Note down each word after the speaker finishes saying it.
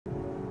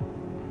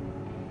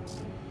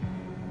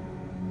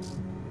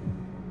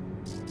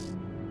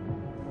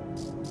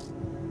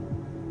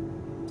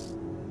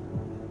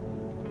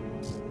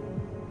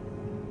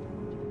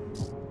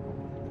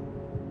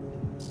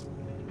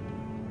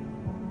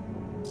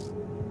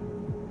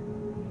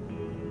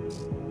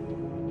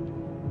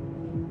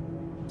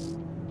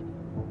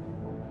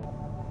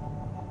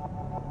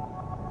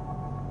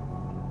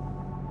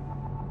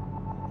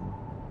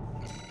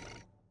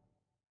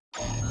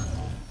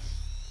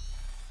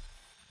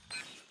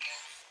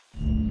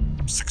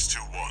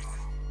621.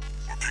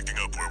 We're picking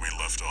up where we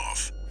left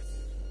off.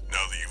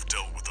 Now that you've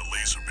dealt with the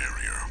laser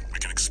barrier, we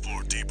can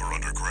explore deeper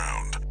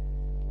underground.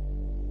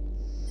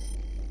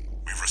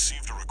 We've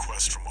received a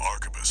request from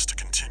Arquebus to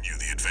continue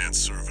the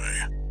advanced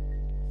survey.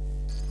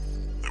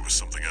 There was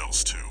something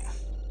else, too.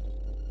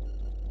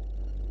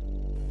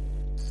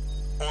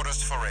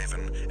 Orders for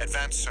Raven,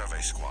 Advanced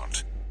Survey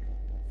Squad.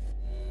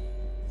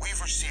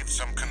 We've received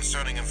some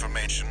concerning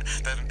information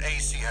that an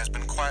AC has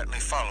been quietly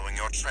following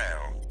your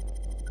trail.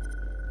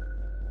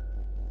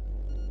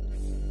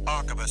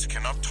 Arquebus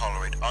cannot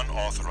tolerate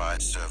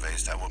unauthorized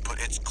surveys that will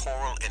put its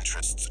coral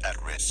interests at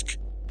risk.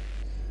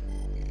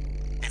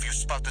 If you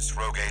spot this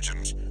rogue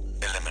agent,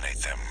 eliminate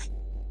them.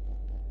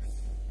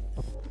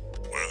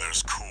 Where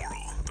there's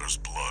coral, there's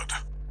blood.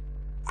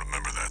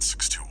 Remember that,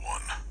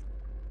 621.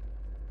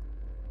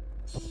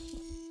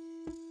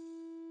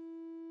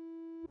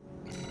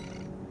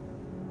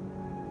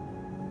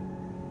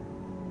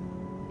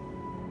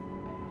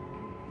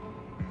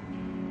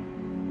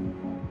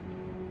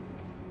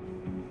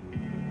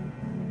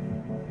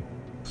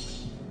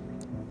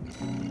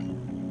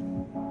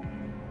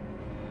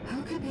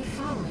 Who could be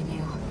following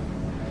you?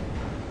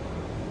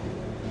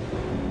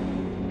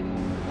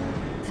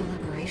 The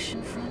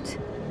Liberation Front?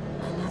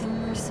 Another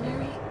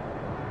mercenary?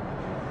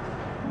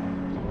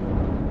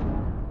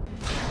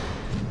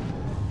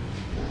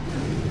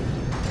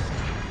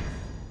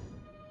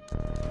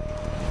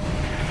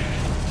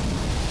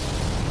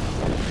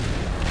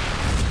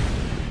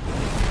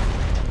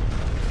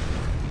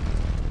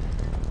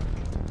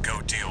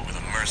 Go deal with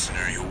a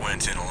mercenary who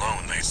went in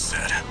alone, they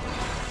said.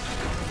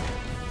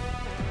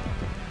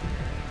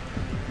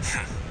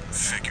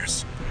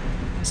 Figures.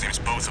 Seems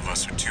both of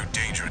us are too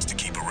dangerous to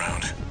keep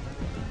around.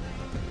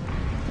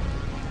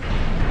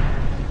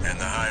 And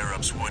the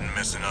higher-ups wouldn't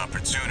miss an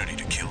opportunity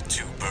to kill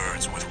two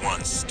birds with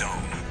one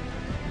stone.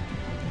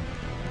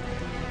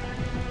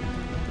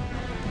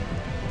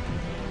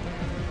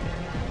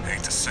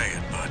 Hate to say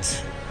it,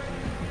 but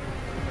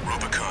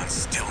Rubicon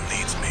still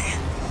needs me.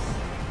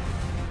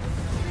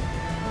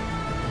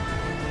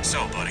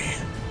 So, buddy,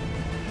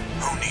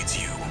 who needs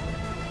you?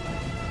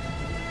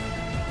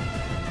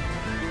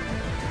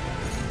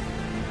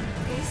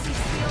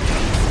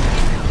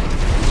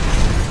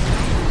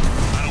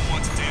 I don't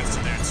want to dance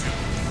to their tune.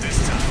 This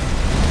time,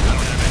 I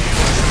don't have any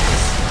other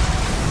choice.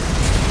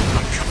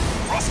 I'm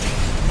coming. Rusty,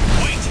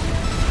 wait!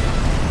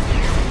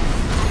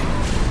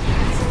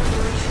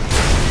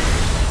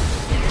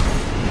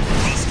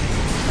 Rusty,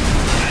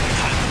 that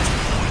pilot's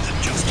more than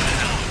just a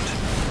hound.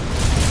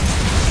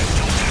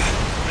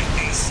 My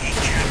AC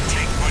can't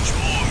take much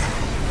more.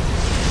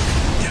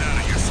 Get out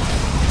of here,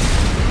 Sunwell.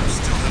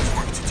 Still have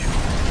work to do.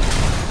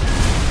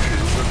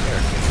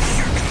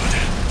 You're good.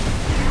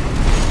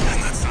 And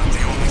that's not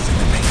the only thing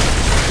that makes you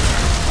a driver.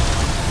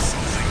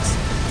 Some things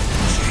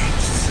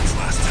changed since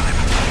last time.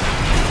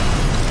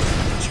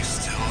 But you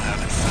still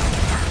haven't found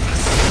a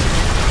purpose.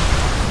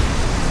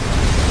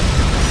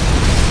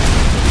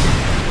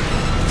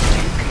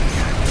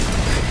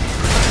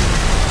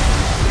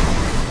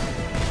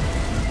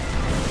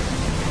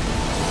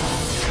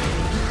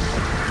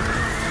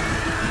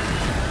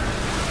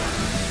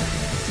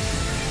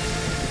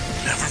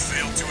 Never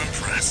failed to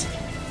impress.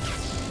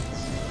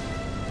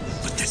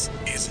 But this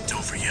isn't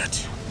over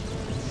yet.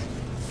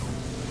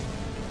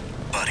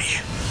 Buddy.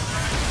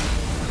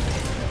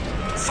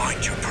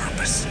 Find your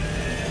purpose.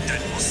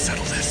 Then we'll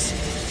settle this.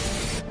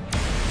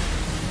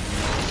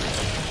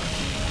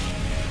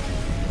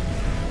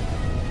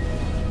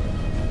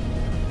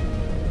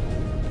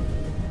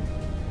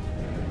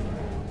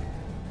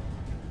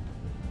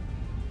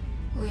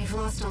 We've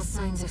lost all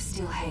signs of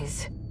Steel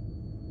Haze.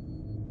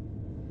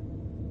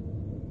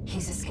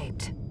 He's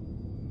escaped.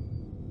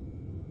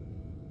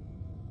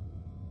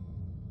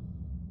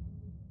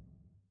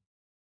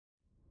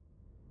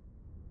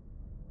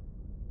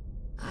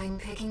 I'm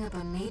picking up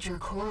a major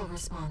coral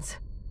response,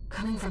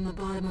 coming from the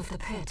bottom of the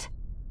pit.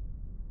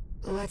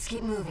 Let's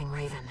keep moving,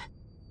 Raven.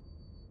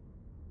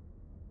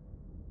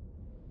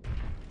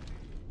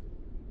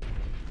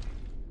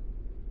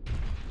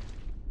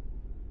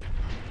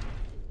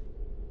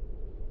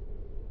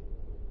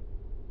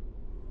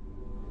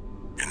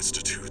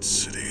 Institute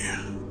City.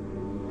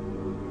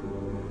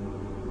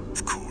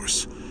 Of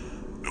course.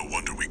 No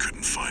wonder we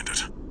couldn't find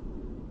it.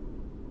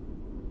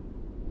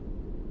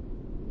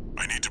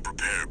 I need to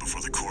prepare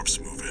before the corps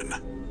move in.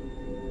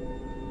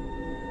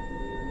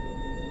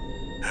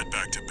 Head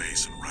back to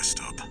base and rest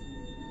up.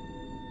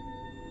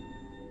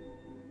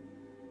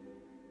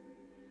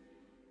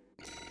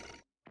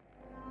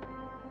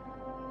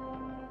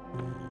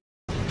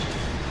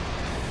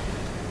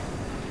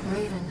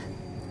 Raven.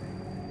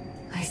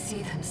 I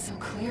see them so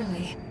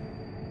clearly.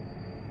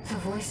 The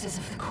voices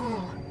of the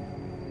coral.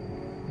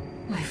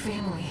 My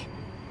family.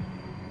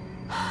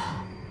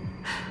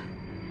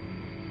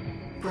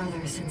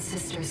 Brothers and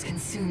sisters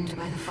consumed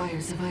by the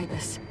fires of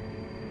Ibis.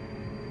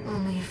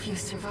 Only a few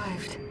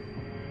survived.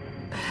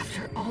 But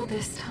after all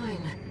this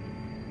time,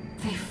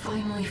 they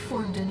finally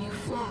formed a new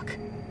flock.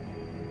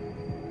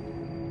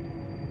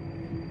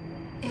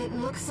 It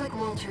looks like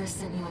Walter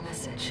sent you a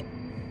message.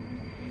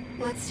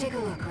 Let's take a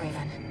look,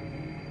 Raven.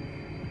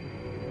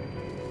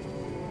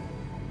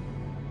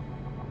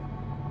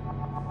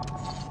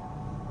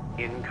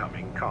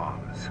 Incoming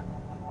comms.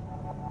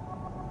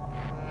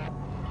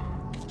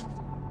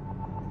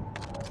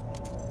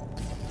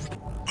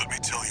 Let me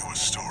tell you a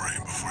story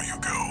before you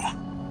go.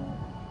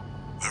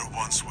 There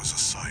once was a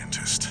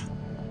scientist.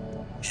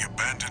 He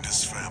abandoned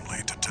his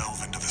family to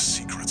delve into the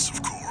secrets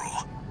of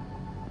coral.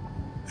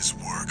 His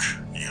work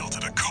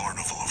yielded a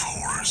carnival of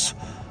horrors,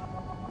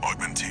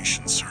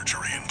 augmentation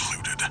surgery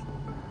included.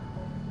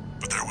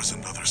 But there was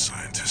another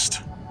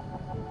scientist.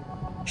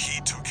 He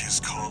took his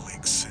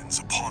colleagues' sins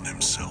upon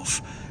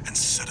himself and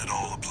set it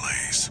all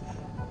ablaze.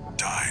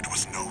 Died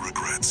with no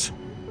regrets.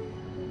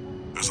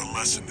 There's a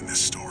lesson in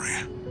this story.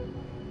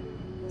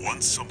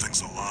 Once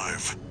something's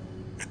alive,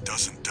 it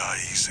doesn't die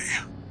easy.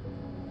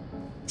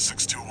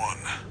 621.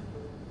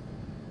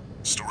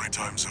 Story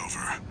time's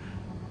over.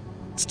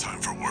 It's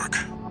time for work.